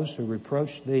of those who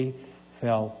reproached thee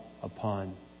fell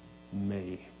upon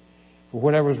me. For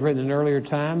whatever was written in earlier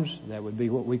times, that would be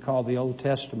what we call the Old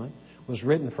Testament, was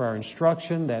written for our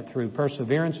instruction, that through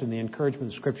perseverance and the encouragement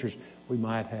of the Scriptures we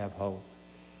might have hope.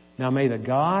 Now may the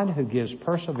God who gives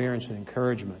perseverance and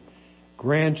encouragement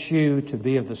grant you to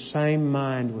be of the same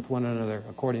mind with one another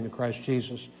according to Christ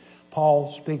Jesus.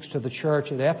 Paul speaks to the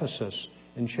church at Ephesus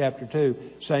in chapter 2,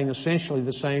 saying essentially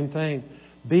the same thing.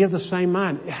 Be of the same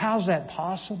mind. How's that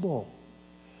possible?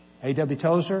 A.W.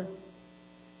 Tozer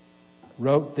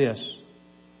wrote this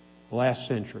last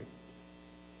century.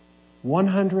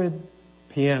 100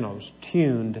 pianos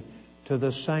tuned to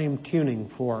the same tuning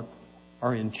fork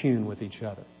are in tune with each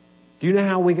other. Do you know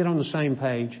how we get on the same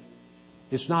page?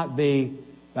 It's not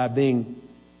by being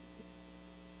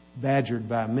badgered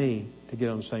by me to get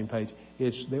on the same page.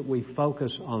 It's that we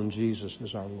focus on Jesus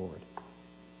as our Lord.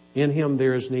 In Him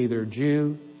there is neither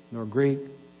Jew nor Greek,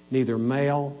 neither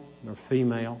male nor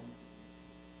female,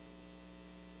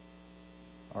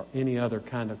 or any other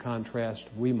kind of contrast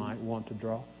we might want to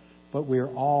draw. But we're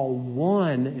all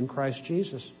one in Christ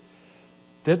Jesus.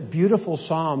 That beautiful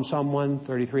Psalm, Psalm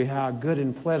 133, how good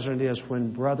and pleasant it is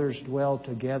when brothers dwell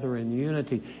together in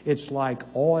unity. It's like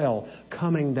oil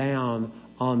coming down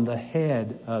on the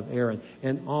head of Aaron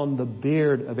and on the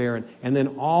beard of Aaron and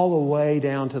then all the way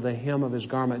down to the hem of his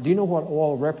garment. Do you know what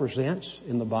oil represents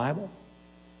in the Bible?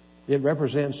 It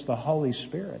represents the Holy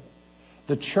Spirit.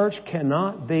 The church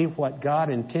cannot be what God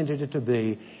intended it to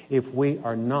be if we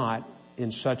are not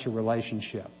in such a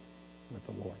relationship with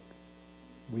the Lord.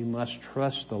 We must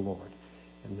trust the Lord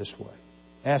in this way.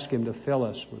 Ask Him to fill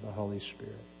us with the Holy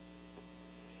Spirit.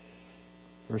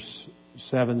 Verse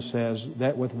 7 says,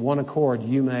 that with one accord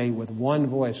you may with one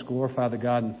voice glorify the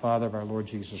God and Father of our Lord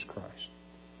Jesus Christ.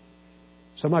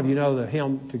 Some of you know the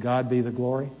hymn, To God Be the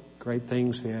Glory. Great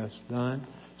things He has done.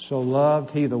 So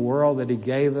loved He the world that He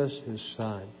gave us His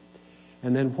Son.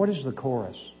 And then what is the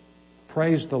chorus?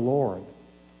 Praise the Lord.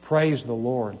 Praise the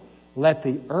Lord. Let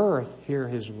the earth hear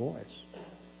His voice.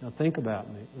 Now think about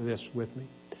this with me.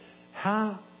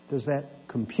 How does that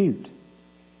compute?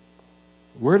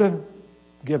 We're to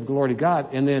give glory to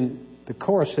God, and then the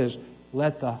chorus says,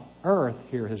 let the earth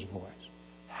hear His voice.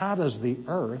 How does the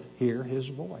earth hear His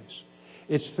voice?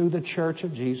 It's through the church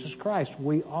of Jesus Christ.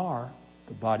 We are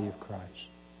the body of Christ.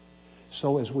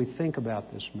 So as we think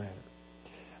about this matter,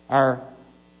 our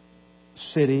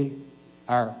city,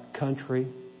 our country,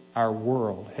 our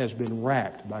world has been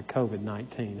racked by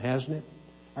COVID-19, hasn't it?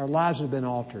 Our lives have been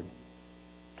altered.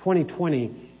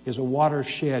 2020 is a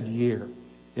watershed year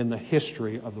in the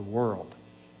history of the world.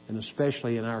 and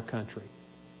especially in our country.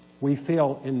 We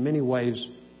feel in many ways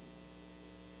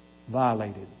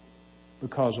violated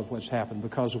because of what's happened,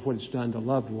 because of what it's done to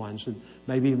loved ones. And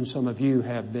maybe even some of you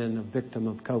have been a victim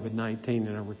of COVID-19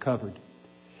 and are recovered.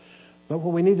 But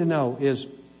what we need to know is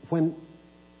when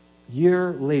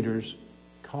your leaders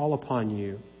call upon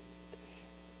you,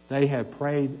 they have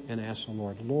prayed and asked the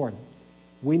Lord, Lord,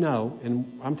 we know,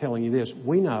 and I'm telling you this,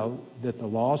 we know that the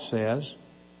law says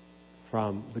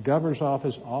from the governor's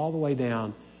office all the way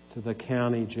down to the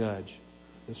county judge,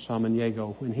 the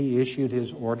Samaniego, when he issued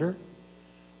his order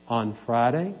on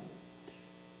Friday,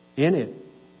 in it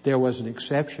there was an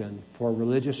exception for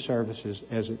religious services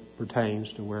as it pertains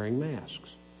to wearing masks.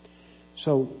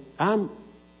 So I'm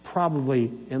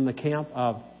probably in the camp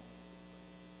of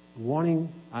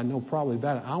wanting, I know probably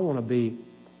better, I want to be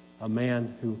a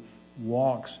man who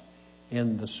walks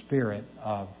in the spirit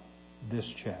of this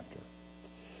chapter.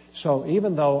 So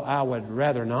even though I would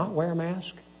rather not wear a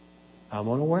mask, I'm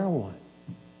going to wear one.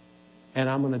 And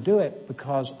I'm going to do it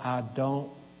because I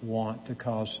don't want to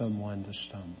cause someone to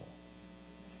stumble.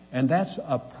 And that's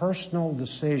a personal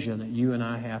decision that you and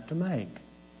I have to make.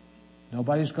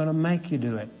 Nobody's going to make you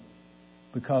do it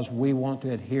because we want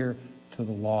to adhere to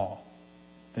the law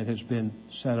that has been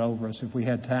set over us. If we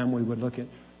had time, we would look at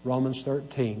Romans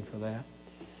 13 for that.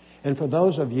 And for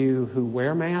those of you who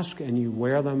wear masks and you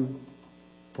wear them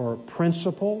for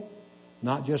principle,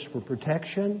 not just for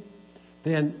protection,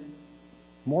 then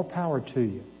more power to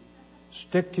you.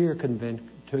 Stick to your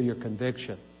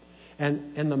conviction.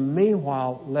 And in the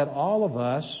meanwhile, let all of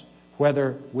us,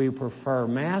 whether we prefer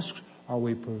masks or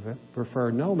we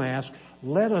prefer no mask,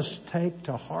 let us take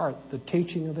to heart the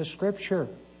teaching of the Scripture.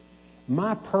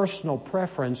 My personal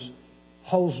preference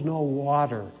holds no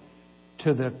water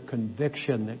to the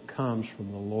conviction that comes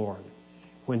from the Lord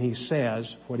when He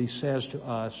says what He says to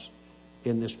us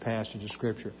in this passage of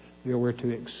Scripture. We're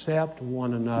to accept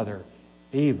one another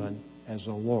even as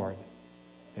the Lord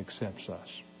accepts us.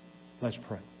 Let's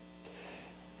pray.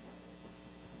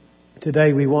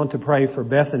 Today we want to pray for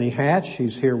Bethany Hatch.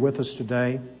 She's here with us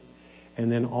today.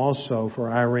 And then also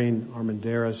for Irene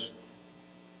Armendariz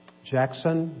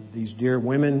Jackson. These dear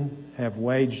women have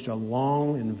waged a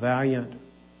long and valiant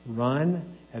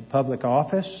run at public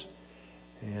office.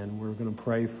 And we're going to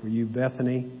pray for you,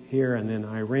 Bethany, here. And then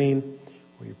Irene,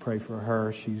 will you pray for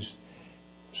her? She's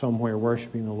somewhere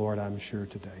worshiping the Lord, I'm sure,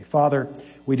 today. Father,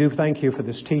 we do thank you for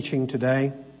this teaching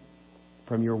today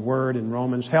from your word in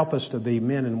Romans. Help us to be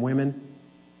men and women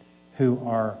who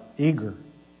are eager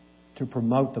to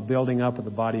promote the building up of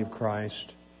the body of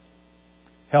Christ.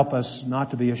 Help us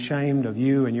not to be ashamed of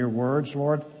you and your words,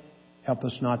 Lord. Help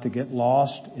us not to get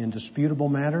lost in disputable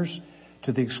matters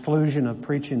to the exclusion of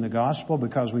preaching the gospel,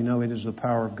 because we know it is the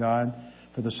power of God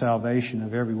for the salvation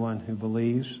of everyone who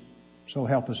believes. So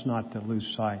help us not to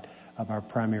lose sight of our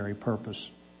primary purpose.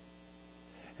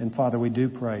 And Father, we do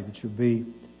pray that you'll be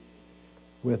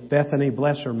with Bethany.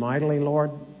 Bless her mightily,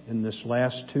 Lord, in this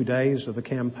last 2 days of the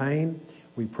campaign.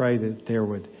 We pray that there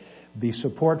would be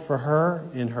support for her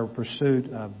in her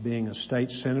pursuit of being a state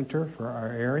senator for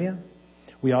our area.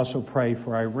 We also pray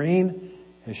for Irene,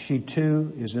 as she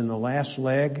too is in the last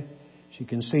leg. She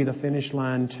can see the finish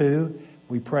line too.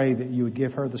 We pray that you would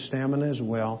give her the stamina as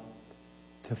well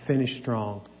to finish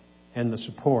strong, and the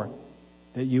support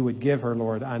that you would give her,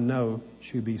 Lord. I know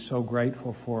she'd be so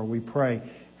grateful for. We pray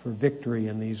for victory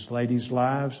in these ladies'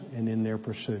 lives and in their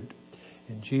pursuit.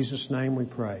 In Jesus' name we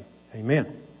pray.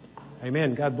 Amen.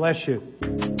 Amen. God bless you.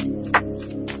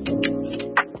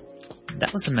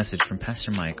 That was a message from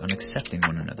Pastor Mike on accepting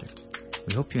one another.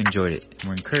 We hope you enjoyed it and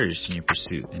were encouraged in your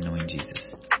pursuit in knowing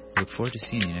Jesus. We look forward to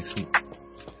seeing you next week.